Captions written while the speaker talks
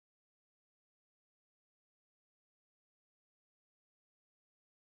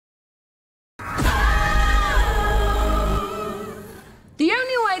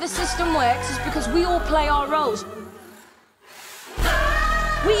works is because we all play our roles.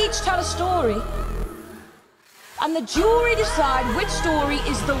 We each tell a story, and the jury decide which story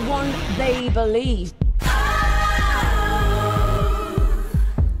is the one they believe.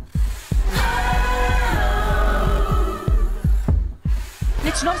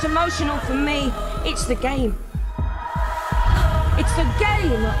 It's not emotional for me, it's the game. It's the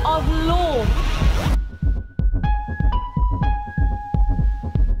game of law.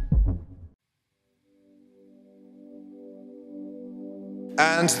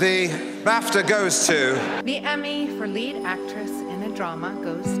 And the BAFTA goes to... The Emmy for lead actress in a drama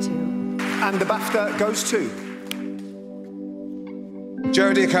goes to... And the BAFTA goes to...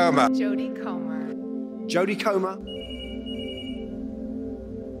 Jodie Comer. Jodie Comer. Jodie Comer.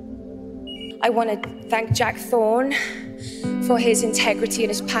 I want to thank Jack Thorne for his integrity and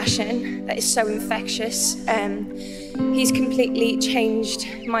his passion that is so infectious. He's completely changed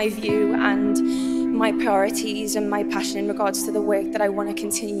my view and my priorities and my passion in regards to the work that I want to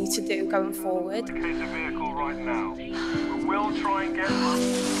continue to do going forward. There's a vehicle right now. We will try and get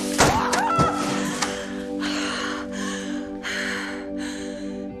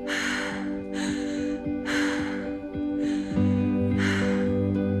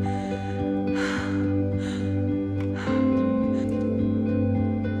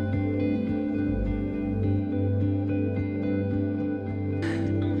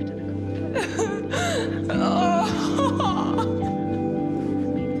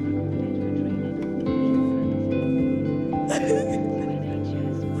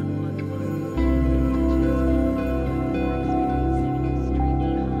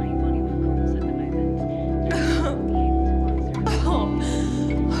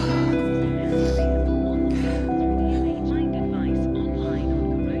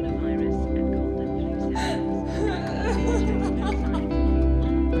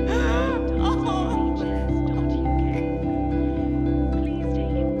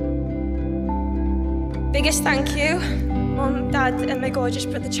Biggest thank you, Mum, Dad and my gorgeous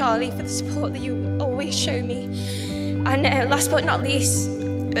brother Charlie for the support that you always show me. And last but not least,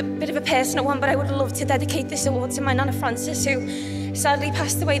 a bit of a personal one, but I would love to dedicate this award to my Nana Frances, who sadly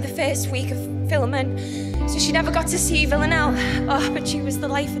passed away the first week of filming. So she never got to see Villanelle, but she was the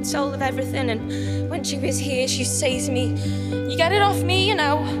life and soul of everything. And when she was here, she used to say to me, "You get it off me, you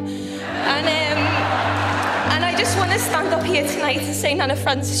know." And I just want to stand up here tonight and say, Nana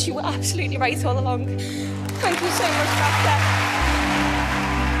Frances, you were absolutely right all along. Thank you so much, BAFTA.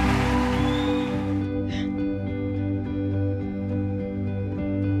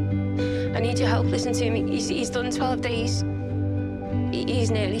 I need your help, listen to me. He's done 12 days. He's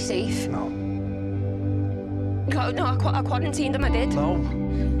nearly safe. No. No, I quarantined him, I did. No.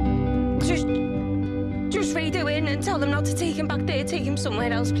 Just redo in and tell them not to take him back there, take him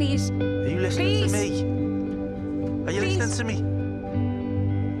somewhere else, please. Are you listening to me? Are you listening to me?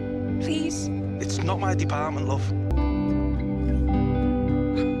 Please. It's not my department, love.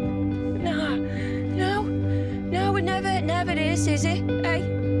 No, it never is it? Hey?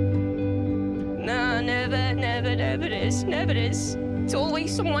 No, never is. Never is. It's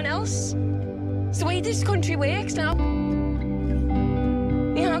always someone else. It's the way this country works now.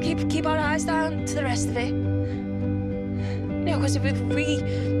 You know, keep our eyes down to the rest of it. No, because if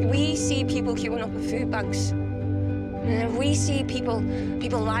we see people queuing up at food banks, and if we see people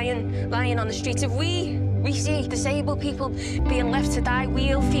lying on the streets, if we see disabled people being left to die,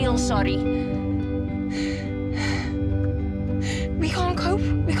 we'll feel sorry. We can't cope.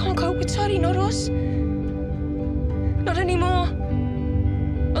 We can't cope with sorry, not us. Not anymore.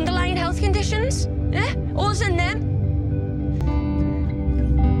 Underlying health conditions, eh? Us and them.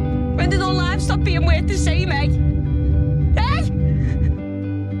 When did our lives stop being worth the same, eh?